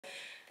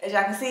As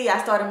y'all can see,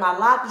 I started my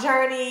lock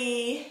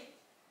journey.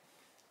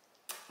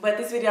 But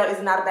this video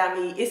is not about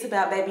me. It's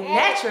about Baby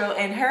Natural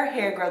and her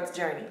hair growth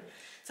journey.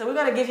 So we're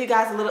going to give you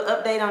guys a little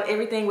update on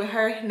everything with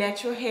her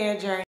natural hair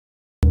journey.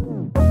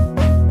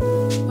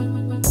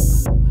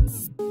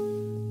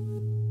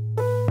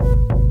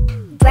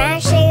 Brown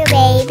sugar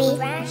baby.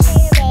 Brown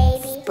sugar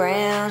baby.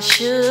 Brown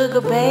sugar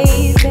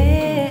baby.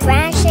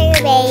 Brown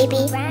sugar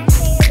baby. Brown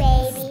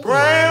sugar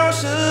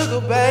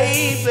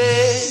baby.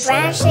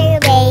 Brown sugar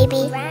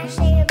baby. Brown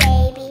sugar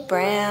baby.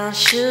 Brown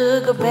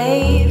sugar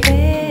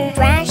baby.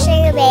 Brown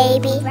sugar baby. Brown sugar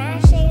baby.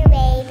 Brown sugar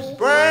baby.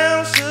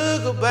 Brown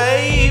sugar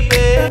baby.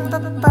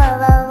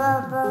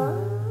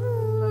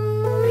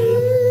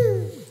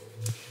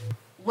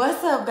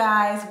 What's up,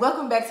 guys?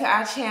 Welcome back to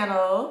our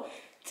channel.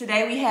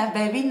 Today we have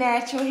Baby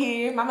Natural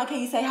here. Mama,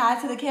 can you say hi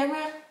to the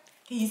camera?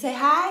 Can you say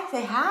hi?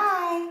 Say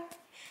hi.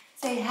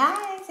 Say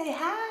hi. Say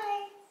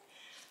hi.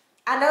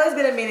 I know it's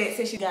been a minute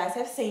since you guys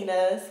have seen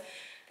us.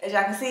 As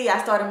y'all can see,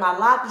 I started my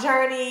lock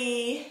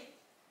journey.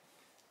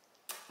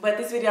 But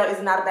this video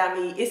is not about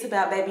me. It's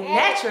about Baby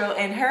Natural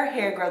and her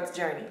hair growth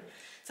journey.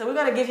 So we're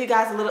going to give you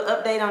guys a little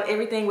update on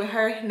everything with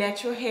her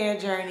natural hair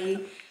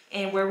journey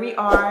and where we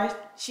are.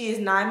 She is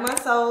 9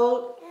 months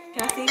old.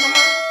 Can I see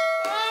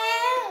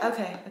Mama?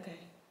 Okay.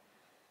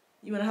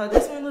 You want to hold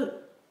this one, Luke?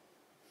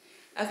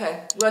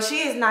 Okay. Well,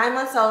 she is 9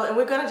 months old, and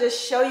we're going to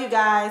just show you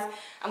guys.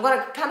 I'm going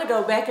to kind of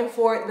go back and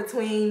forth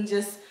between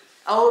just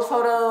old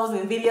photos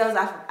and videos.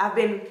 I've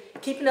been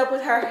keeping up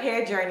with her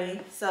hair journey,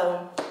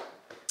 so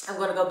I'm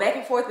going to go back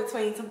and forth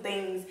between some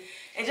things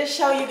and just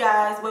show you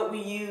guys what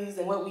we used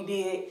and what we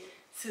did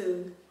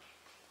to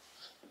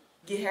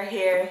get her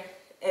hair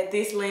at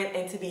this length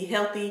and to be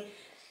healthy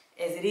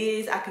as it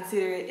is. I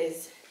consider it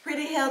as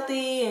pretty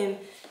healthy, and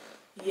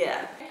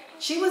yeah.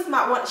 She was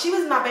my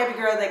baby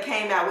girl that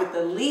came out with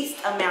the least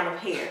amount of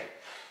hair.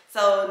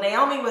 So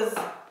Naomi was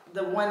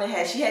the one that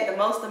had the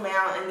most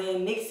amount, and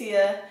then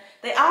Nixia,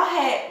 they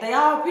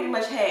all pretty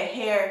much had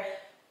hair,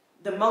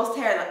 the most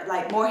hair,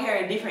 like more hair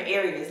in different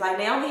areas. Like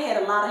Naomi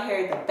had a lot of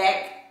hair at the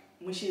back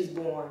when she was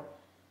born.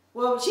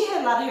 Well, she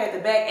had a lot of hair at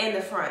the back and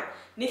the front.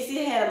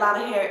 Nixia had a lot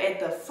of hair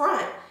at the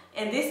front,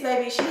 and this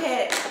baby, she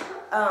had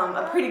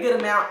a pretty good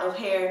amount of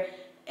hair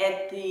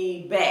at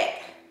the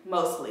back,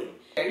 mostly.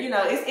 You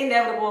know, it's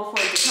inevitable for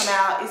it to come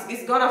out.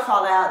 It's gonna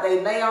fall out. They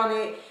lay on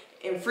it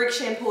and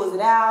friction pulls it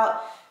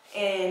out.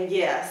 And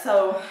yeah,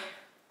 so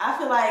I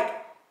feel like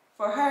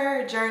for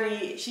her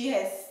journey, she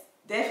has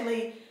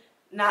definitely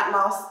not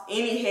lost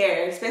any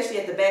hair, especially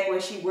at the back where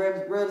she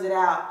rubs it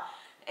out.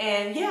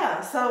 And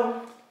yeah,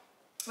 so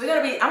I'm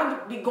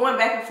gonna be going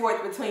back and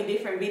forth between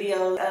different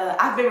videos.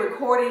 I've been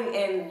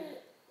recording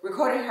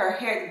her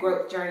hair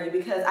growth journey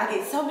because I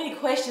get so many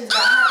questions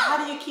about how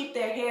do you keep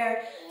their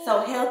hair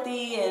so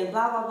healthy and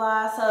blah blah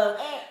blah. So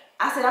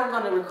I said I'm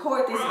going to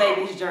record this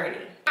baby's journey.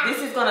 This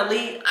is going to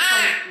lead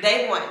from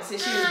day one.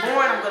 Since she was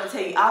born, I'm going to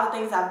tell you all the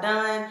things I've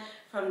done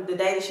from the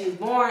day that she was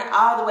born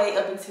all the way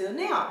up until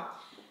now.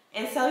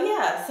 And so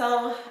yeah,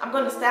 so I'm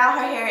going to style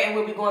her hair and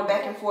we'll be going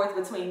back and forth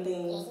between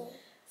things.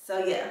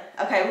 So yeah.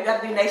 Okay, we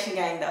got to do Nation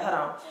Gang though. Hold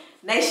on.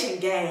 Nation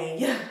Gang,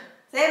 yeah.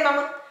 Say it,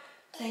 Mama.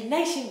 Say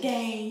Nation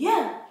Gang,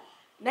 yeah.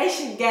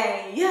 Nation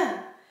Gang,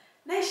 yeah.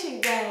 Nation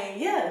Gang,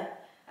 yeah.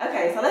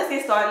 Okay, so let's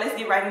get started. Let's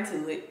get right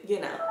into it, you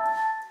know.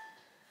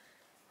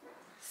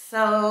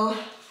 So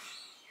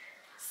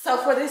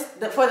for the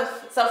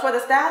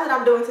style that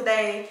I'm doing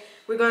today,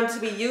 we're going to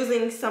be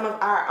using some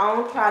of our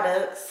own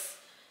products,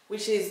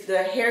 which is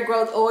the hair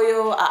growth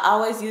oil. I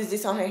always use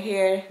this on her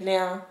hair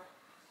now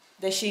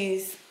that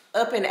she's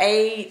up in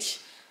age.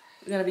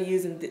 We're going to be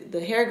using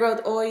the hair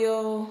growth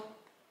oil.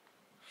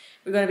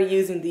 We're going to be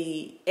using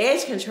the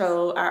edge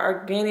control, our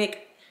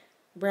organic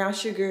brown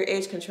sugar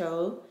edge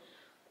control.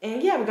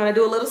 And yeah, we're going to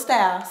do a little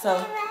style. So,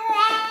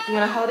 you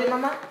want to hold it,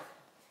 Mama?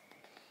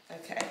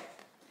 Okay.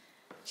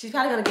 She's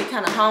probably going to get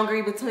kind of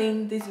hungry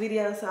between these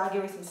videos, so I'll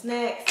give her some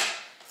snacks.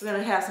 We're going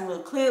to have some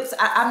little clips.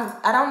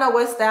 I don't know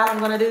what style I'm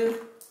going to do,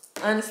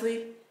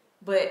 honestly,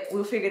 but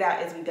we'll figure it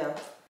out as we go.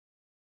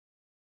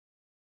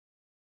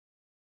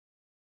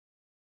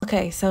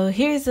 Okay, so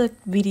here's a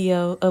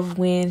video of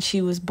when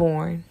she was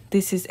born.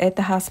 This is at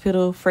the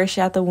hospital, fresh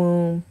out the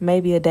womb,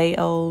 maybe a day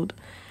old.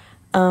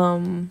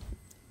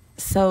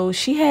 So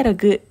she had a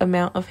good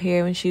amount of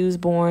hair when she was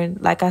born.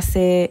 Like I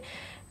said,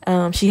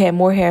 she had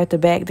more hair at the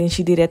back than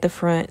she did at the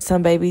front.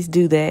 Some babies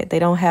do that. They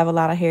don't have a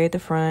lot of hair at the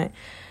front,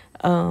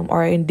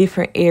 or in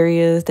different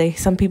areas.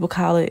 Some people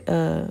call it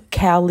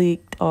cowlick,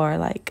 or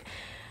like,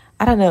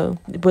 I don't know.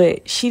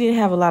 But she didn't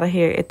have a lot of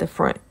hair at the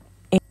front.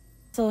 And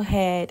also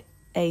had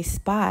a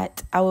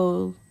spot. I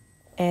will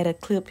add a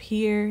clip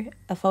here,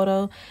 a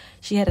photo.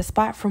 She had a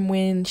spot from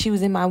when she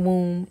was in my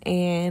womb,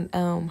 and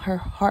her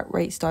heart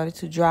rate started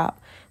to drop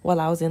while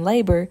I was in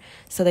labor.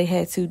 So they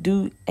had to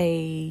do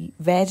a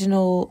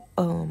vaginal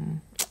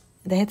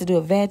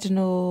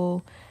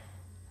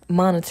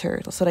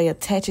monitor. So they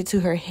attach it to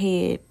her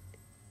head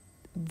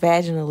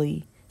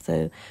vaginally.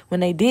 So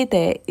when they did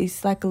that,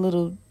 it's like a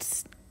little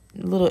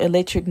little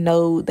electric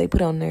node they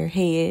put on their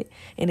head,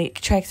 and it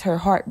tracks her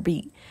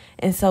heartbeat.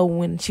 And so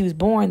when she was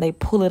born, they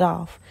pull it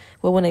off.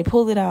 Well, when they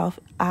pulled it off,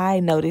 I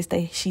noticed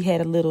that she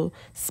had a little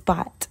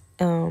spot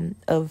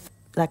of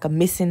like a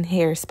missing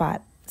hair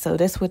spot. So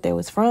that's what that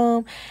was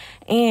from,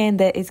 and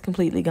that is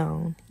completely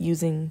gone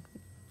using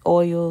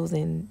oils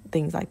and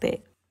things like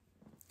that.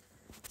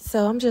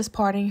 So I'm just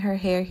parting her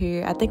hair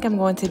here. I think I'm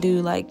going to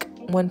do like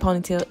 1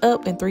 ponytail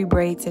up and 3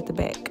 braids at the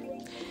back.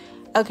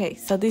 Okay,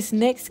 so this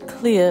next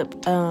clip,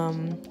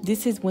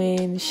 this is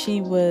when she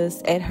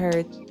was at her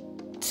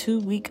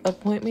 2-week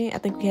appointment. I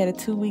think we had a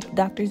 2-week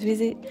doctor's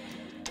visit.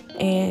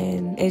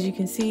 And as you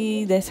can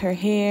see, that's her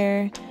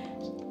hair.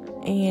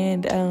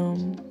 And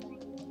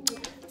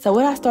so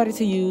what I started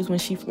to use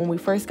when we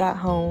first got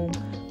home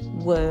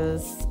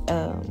was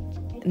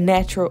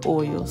natural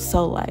oil.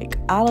 So like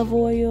olive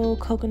oil,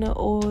 coconut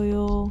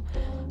oil,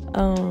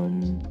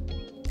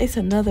 it's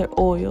another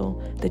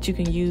oil that you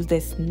can use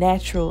that's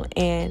natural.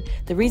 And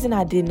the reason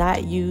I did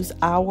not use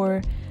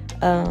our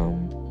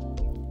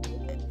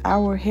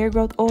hair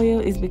growth oil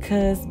is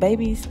because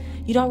babies,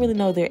 you don't really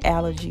know their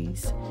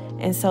allergies.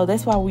 And so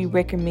that's why we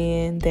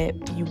recommend that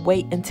you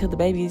wait until the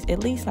baby is at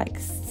least like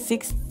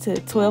 6 to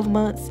 12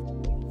 months.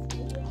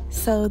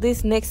 So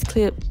this next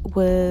clip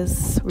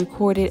was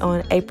recorded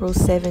on April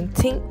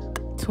 17th,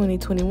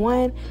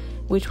 2021,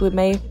 which would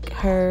make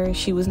her,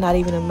 she was not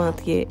even a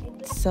month yet.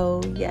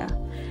 So yeah,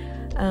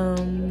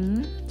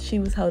 she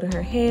was holding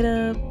her head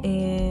up,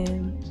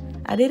 and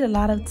I did a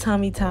lot of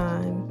tummy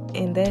time,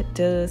 and that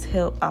does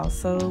help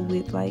also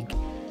with like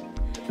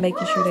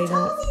making sure they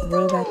don't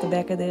rub out the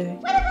back of the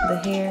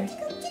hair.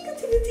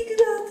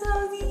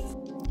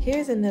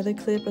 Here's another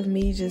clip of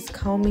me just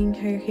combing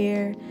her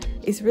hair.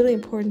 It's really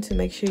important to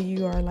make sure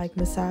you are like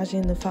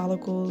massaging the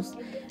follicles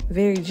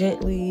very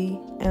gently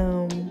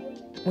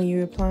when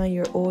you're applying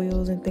your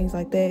oils and things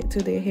like that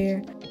to their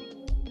hair.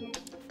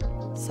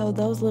 So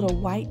those little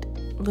white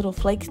little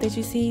flakes that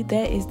you see,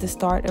 that is the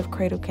start of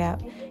cradle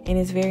cap, and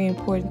it's very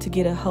important to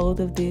get a hold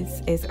of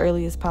this as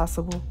early as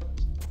possible.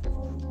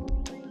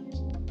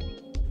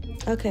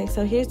 Okay,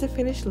 so here's the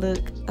finished look.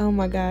 Oh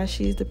my gosh,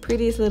 she's the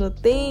prettiest little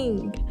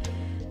thing.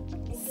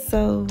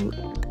 So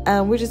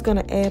we're just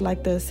gonna add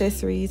like the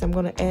accessories. I'm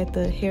gonna add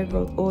the hair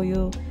growth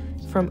oil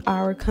from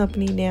our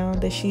company now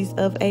that she's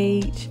of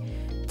age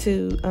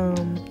to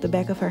the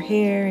back of her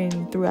hair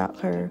and throughout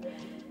her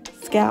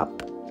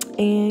scalp.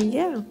 And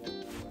yeah.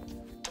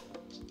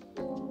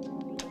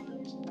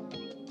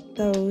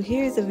 So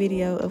here's a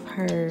video of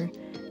her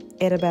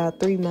at about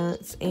 3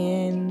 months,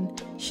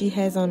 and she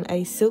has on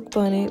a silk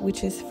bonnet,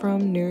 which is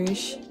from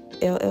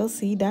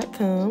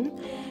NourishLLC.com.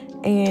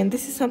 And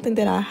this is something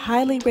that I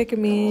highly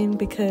recommend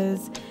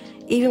because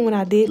even when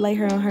I did lay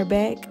her on her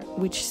back,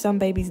 which some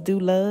babies do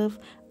love,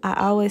 I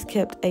always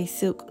kept a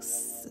silk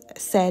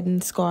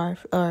satin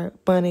scarf or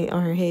bonnet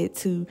on her head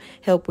to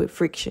help with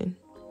friction.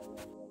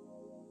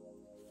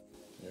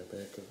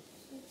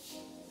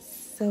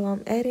 So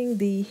I'm adding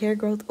the hair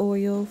growth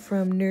oil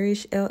from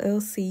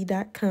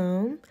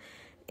NourishLLC.com.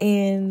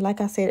 And like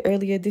I said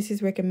earlier, this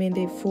is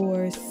recommended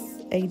for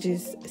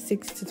ages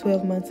 6 to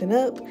 12 months and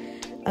up.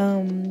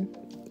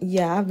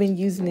 Yeah, I've been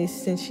using this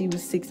since she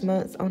was 6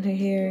 months on her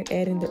hair,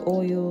 adding the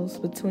oils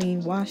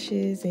between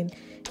washes and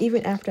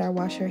even after I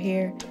wash her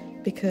hair,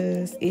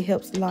 because it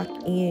helps lock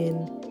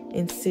in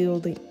and seal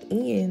the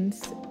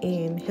ends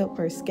and help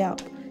her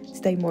scalp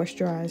stay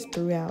moisturized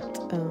throughout,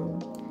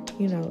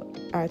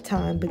 our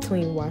time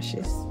between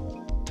washes.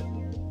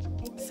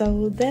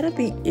 So that'll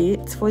be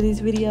it for this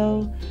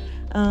video.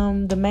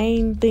 The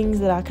main things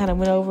that I kind of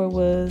went over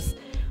was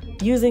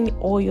using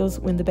oils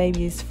when the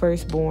baby is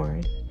first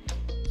born.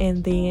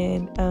 And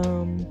then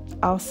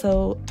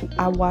also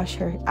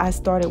I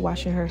started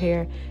washing her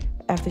hair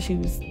after she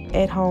was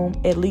at home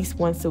at least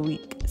once a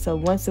week. So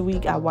once a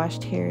week I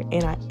washed hair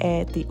and I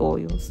add the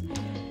oils.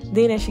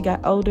 Then as she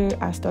got older,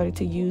 I started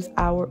to use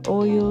our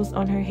oils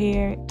on her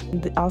hair,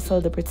 and also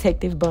the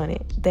protective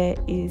bonnet. That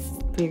is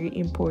very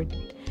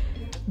important.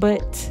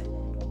 But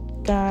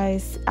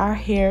guys, our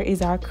hair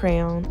is our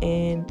crown,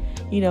 and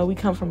we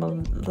come from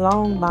a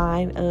long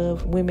line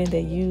of women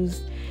that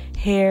use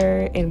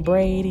hair and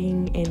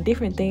braiding and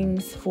different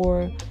things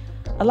for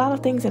a lot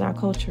of things in our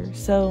culture.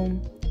 So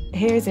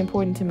hair is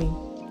important to me.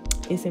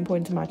 It's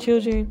important to my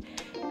children.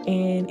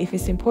 And if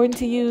it's important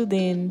to you,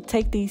 then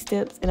take these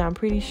steps. And I'm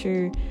pretty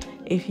sure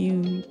if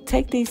you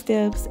take these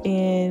steps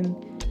and,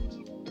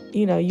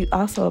 you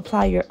also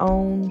apply your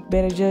own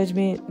better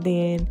judgment,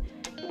 then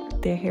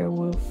their hair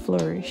will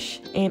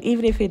flourish. And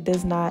even if it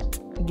does not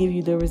give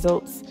you the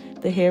results,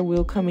 the hair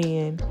will come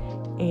in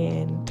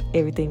and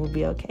everything will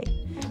be okay.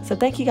 So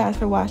thank you guys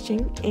for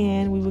watching,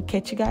 and we will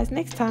catch you guys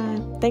next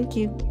time. Thank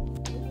you.